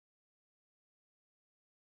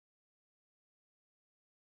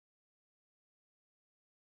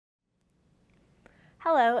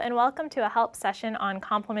Hello and welcome to a help session on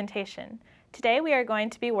complementation. Today we are going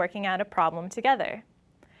to be working out a problem together.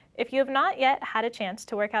 If you have not yet had a chance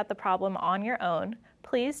to work out the problem on your own,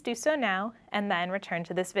 please do so now and then return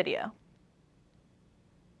to this video.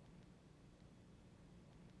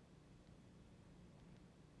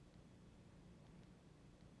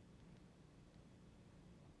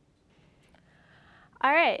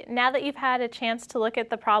 All right, now that you've had a chance to look at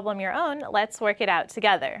the problem your own, let's work it out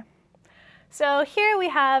together. So here we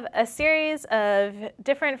have a series of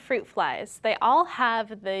different fruit flies. They all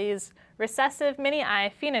have these recessive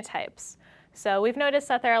mini-I phenotypes. So we've noticed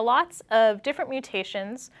that there are lots of different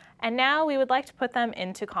mutations, and now we would like to put them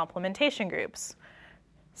into complementation groups.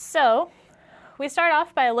 So we start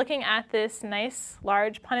off by looking at this nice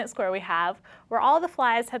large Punnett square we have, where all the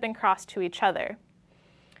flies have been crossed to each other.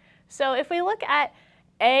 So if we look at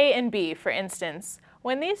A and B, for instance,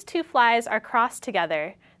 when these two flies are crossed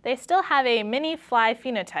together, they still have a mini fly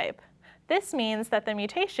phenotype. This means that the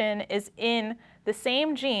mutation is in the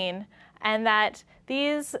same gene and that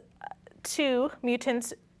these two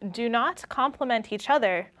mutants do not complement each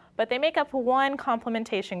other, but they make up one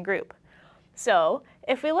complementation group. So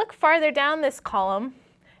if we look farther down this column,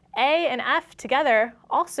 A and F together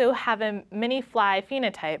also have a mini fly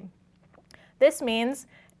phenotype. This means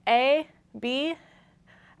A, B,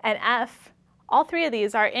 and F, all three of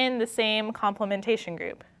these are in the same complementation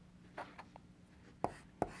group.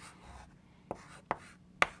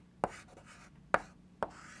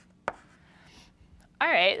 All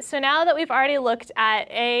right, so now that we've already looked at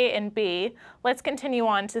A and B, let's continue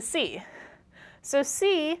on to C. So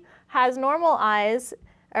C has normal eyes,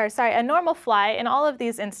 a normal fly in all of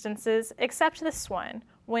these instances except this one.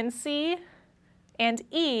 When C and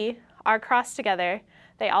E are crossed together,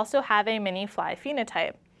 they also have a mini fly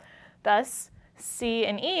phenotype. Thus, C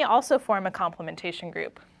and E also form a complementation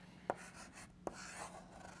group.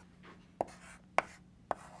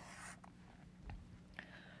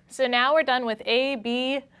 So now we're done with A,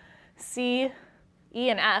 B, C, E,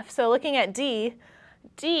 and F. So looking at D,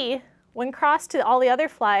 when crossed to all the other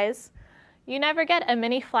flies, you never get a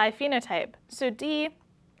mini fly phenotype. So D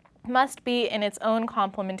must be in its own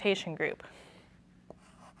complementation group.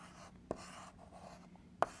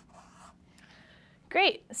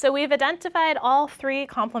 Great, so we've identified all three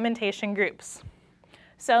complementation groups.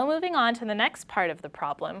 So moving on to the next part of the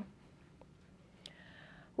problem,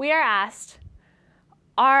 we are asked,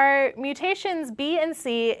 are mutations B and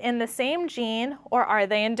C in the same gene, or are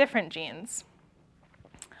they in different genes?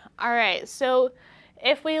 All right, so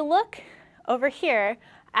if we look over here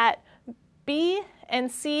at B and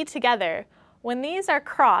C together, when these are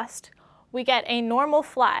crossed, we get a normal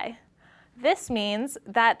fly. This means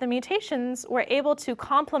that the mutations were able to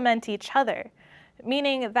complement each other,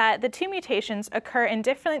 meaning that the two mutations occur in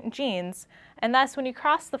different genes, and thus when you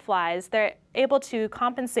cross the flies, they're able to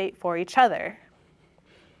compensate for each other.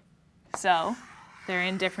 So they're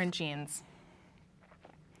in different genes.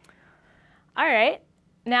 All right,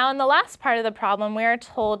 now in the last part of the problem, we are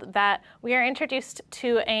told that we are introduced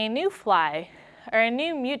to a new fly, or a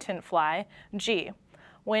new mutant fly, G.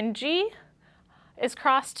 When G is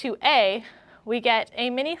crossed to A, we get a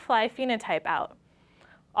mini fly phenotype out.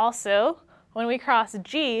 Also, when we cross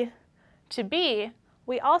G to B,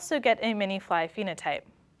 we also get a mini fly phenotype.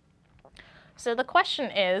 So the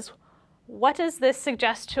question is, what does this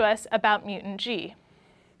suggest to us about mutant G?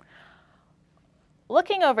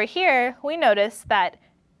 Looking over here, we notice that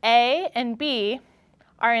A and B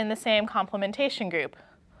are in the same complementation group.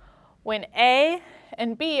 When A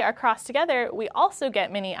and B are crossed together, we also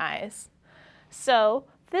get mini I's. So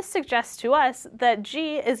this suggests to us that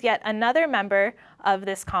G is yet another member of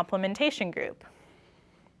this complementation group.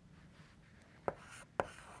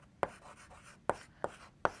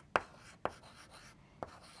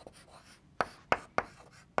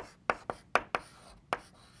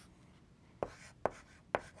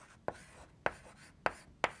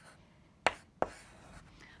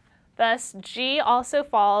 Thus, G also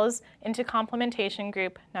falls into complementation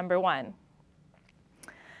group number 1.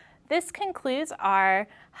 This concludes our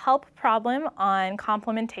help problem on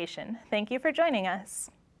complementation. Thank you for joining us.